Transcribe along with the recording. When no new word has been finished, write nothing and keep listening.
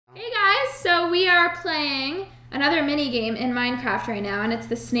we are playing another mini game in Minecraft right now, and it's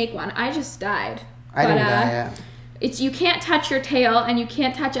the snake one. I just died. I didn't die yet. You can't touch your tail, and you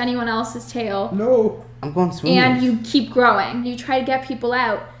can't touch anyone else's tail. No. I'm going smooth. And you keep growing. You try to get people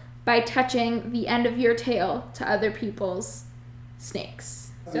out by touching the end of your tail to other people's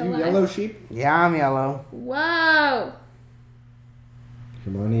snakes. Are you yellow sheep? Yeah, I'm yellow. Whoa.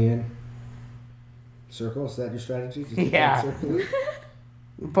 Come on, Ian. Circle, is that your strategy? Just Yeah. circle?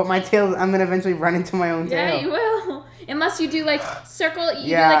 But my tail, I'm going to eventually run into my own tail. Yeah, you will. Unless you do like circle, you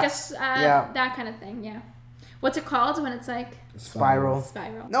Yeah. do like a, that kind of thing, yeah. What's it called when it's like? Spiral.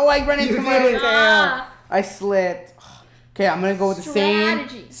 Spiral. No, I ran into my own tail. Ah. I slipped. Okay, I'm going to go with the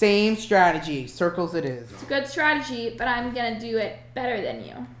same strategy. Circles it is. It's a good strategy, but I'm going to do it better than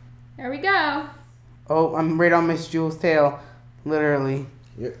you. There we go. Oh, I'm right on Miss Jules' tail. Literally.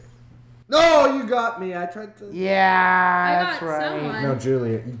 Yep. No, you got me. I tried to. Yeah, that's got right. someone. No,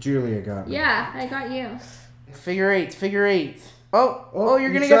 Julia got me. Yeah, I got you. Figure eight. Oh, you're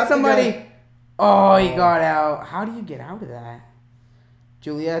going to get trapped somebody. again. Oh, he got out. How do you get out of that?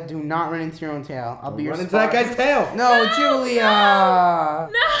 Julia, do not run into your own tail. I'll be your Run into spot. that guy's tail. No, Julia.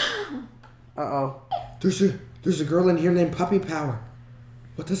 No. Uh-oh. There's a girl in here named Puppy Power.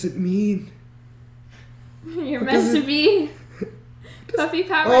 What does it mean? You're meant to be. Puppy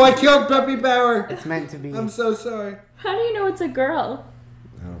Power. Oh, I killed Puppy Power. It's meant to be. I'm so sorry. How do you know it's a girl?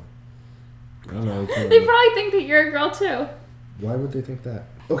 No. I don't know. They probably think that you're a girl too. Why would they think that?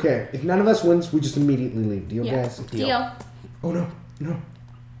 Okay, if none of us wins, we just immediately leave. Deal, Yeah. guys? Deal. Oh, no.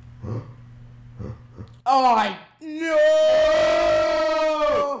 Oh, No!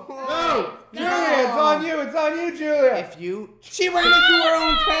 Julia, it's on you, Julia! She ran into her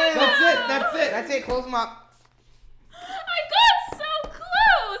own tail. That's it. Close them up. I got so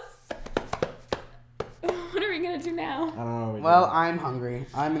close. What are we gonna do now? I don't know. Well, I'm hungry.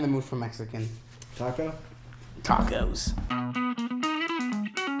 I'm in the mood for Mexican. Taco? Tacos.